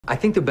I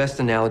think the best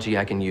analogy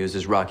I can use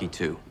is Rocky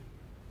II.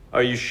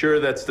 Are you sure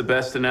that's the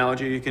best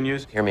analogy you can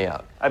use? Hear me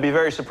out. I'd be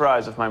very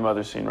surprised if my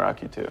mother's seen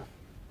Rocky II.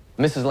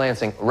 Mrs.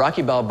 Lansing,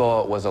 Rocky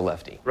Balboa was a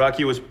lefty.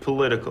 Rocky was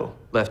political.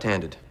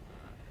 Left-handed.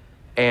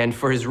 And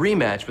for his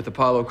rematch with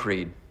Apollo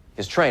Creed,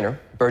 his trainer,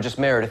 Burgess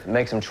Meredith,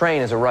 makes him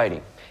train as a righty.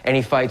 And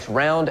he fights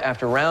round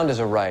after round as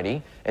a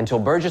righty until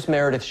Burgess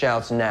Meredith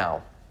shouts,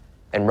 "Now."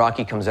 And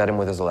Rocky comes at him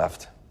with his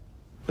left.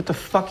 What the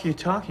fuck are you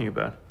talking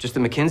about? Just that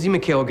Mackenzie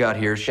McHale got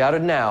here,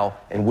 shouted "Now,"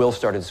 and Will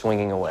started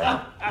swinging away.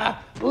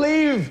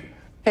 Leave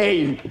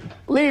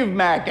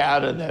Mac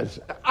out of this.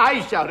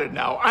 I shouted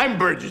 "Now." I'm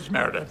Burgess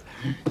Meredith.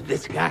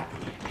 This guy,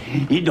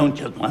 he don't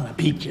just want to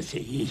beat you,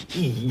 see.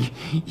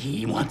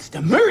 He wants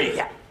to murder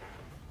you.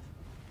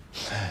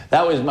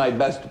 That was my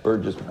best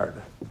Burgess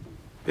Meredith.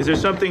 Is there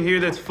something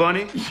here that's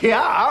funny?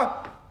 Yeah.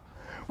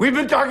 We've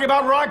been talking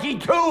about Rocky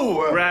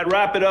II. Brad,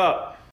 wrap it up.